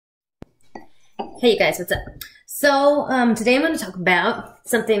Hey you guys, what's up? So today I'm going to talk about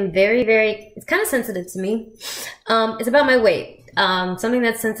something it's kind of sensitive to me. It's about my weight. Something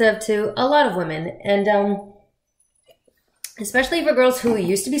that's sensitive to a lot of women, and especially for girls who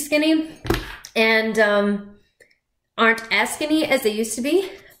used to be skinny and aren't as skinny as they used to be.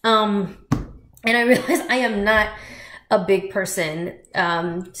 And I realize I am not a big person,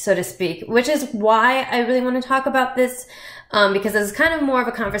 so to speak, which is why I really want to talk about this, because it's kind of more of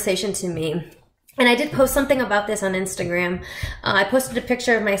a conversation to me. And I did post something about this on Instagram. I posted a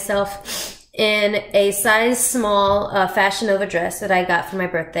picture of myself in a size small Fashion Nova dress that I got for my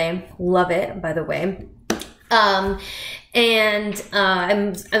birthday. Love it, by the way. I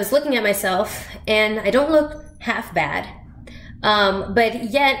was looking at myself, and I don't look half bad.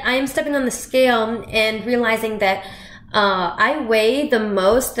 But yet I am stepping on the scale and realizing that I weigh the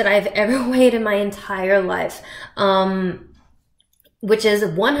most that I've ever weighed in my entire life. Which is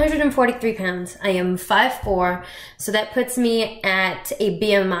 143 pounds. I am 5'4", so that puts me at a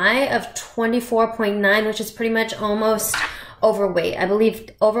BMI of 24.9, which is pretty much almost overweight. I believe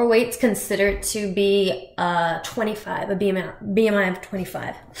overweight's considered to be 25, a BMI of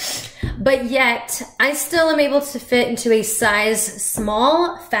 25. But yet, I still am able to fit into a size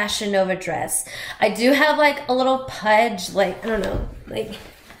small Fashion Nova dress. I do have like a little pudge, like, I don't know, like,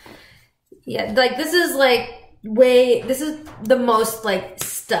 yeah, like this is like, this is the most like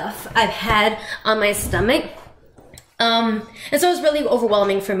stuff I've had on my stomach. And so it was really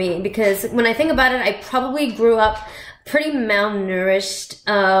overwhelming for me, because when I think about it, I probably grew up pretty malnourished,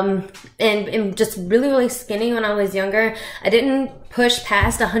 and just really, really skinny when I was younger. I didn't push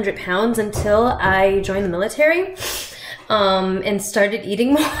past 100 pounds until I joined the military, and started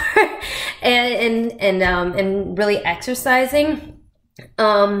eating more and really exercising.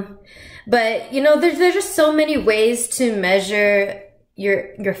 But you know, there's just so many ways to measure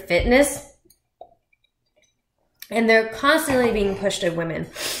your fitness, and they're constantly being pushed at women.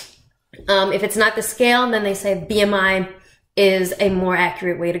 If it's not the scale, then they say BMI is a more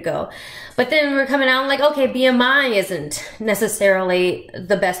accurate way to go. But then we're coming out like, okay, BMI isn't necessarily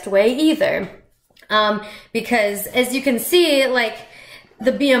the best way either. Because as you can see, like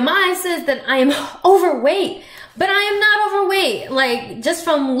the BMI says that I am overweight, but I am not overweight. Like, just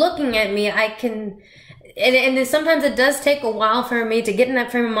from looking at me, I can, and sometimes it does take a while for me to get in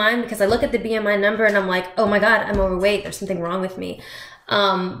that frame of mind, because I look at the BMI number and I'm like, oh my God, I'm overweight. There's something wrong with me.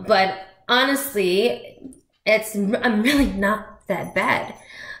 But honestly, I'm really not that bad.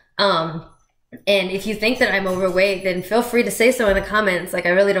 And if you think that I'm overweight, then feel free to say so in the comments. Like, I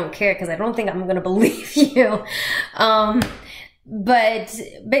really don't care, because I don't think I'm going to believe you.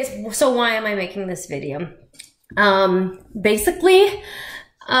 So why am I making this video? Basically,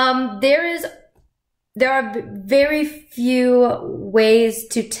 there are very few ways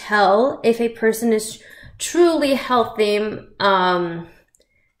to tell if a person is truly healthy,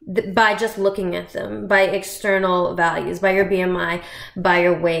 by just looking at them, by external values, by your BMI, by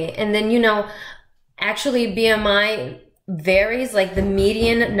your weight. And then, you know, actually BMI varies, like the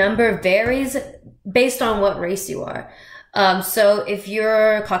median number varies based on what race you are. So if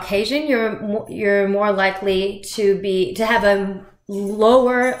you're Caucasian, you're more likely to have a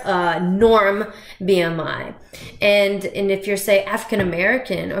lower norm BMI, and if you're, say, African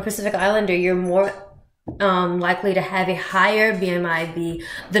American or Pacific Islander, you're more likely to have a higher BMI be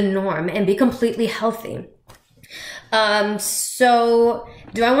the norm and be completely healthy. So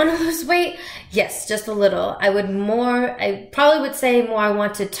do I want to lose weight? Yes, just a little. I probably would say more, I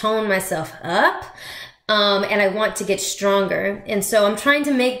want to tone myself up. And I want to get stronger. And so I'm trying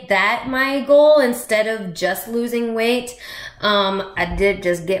to make that my goal instead of just losing weight. I did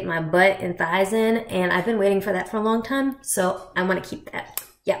just get my butt and thighs in, and I've been waiting for that for a long time. So I want to keep that.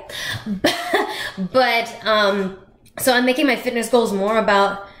 Yeah. So I'm making my fitness goals more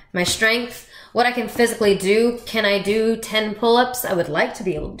about my strength, what I can physically do. Can I do 10 pull-ups? I would like to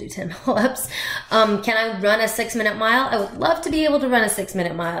be able to do 10 pull-ups. Can I run a 6-minute mile? I would love to be able to run a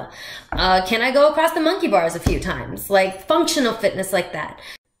 6-minute mile. Can I go across the monkey bars a few times? Like functional fitness like that.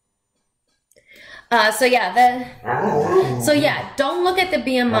 So yeah, don't look at the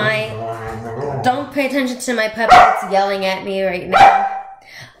BMI. Don't pay attention to my puppy that's yelling at me right now.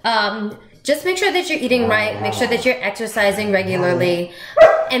 Just make sure that you're eating right. Make sure that you're exercising regularly,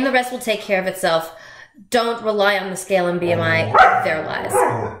 and the rest will take care of itself. Don't rely on the scale and BMI. There lies,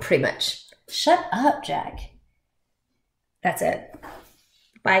 pretty much. Shut up, Jack. That's it.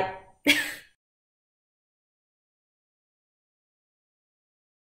 Bye.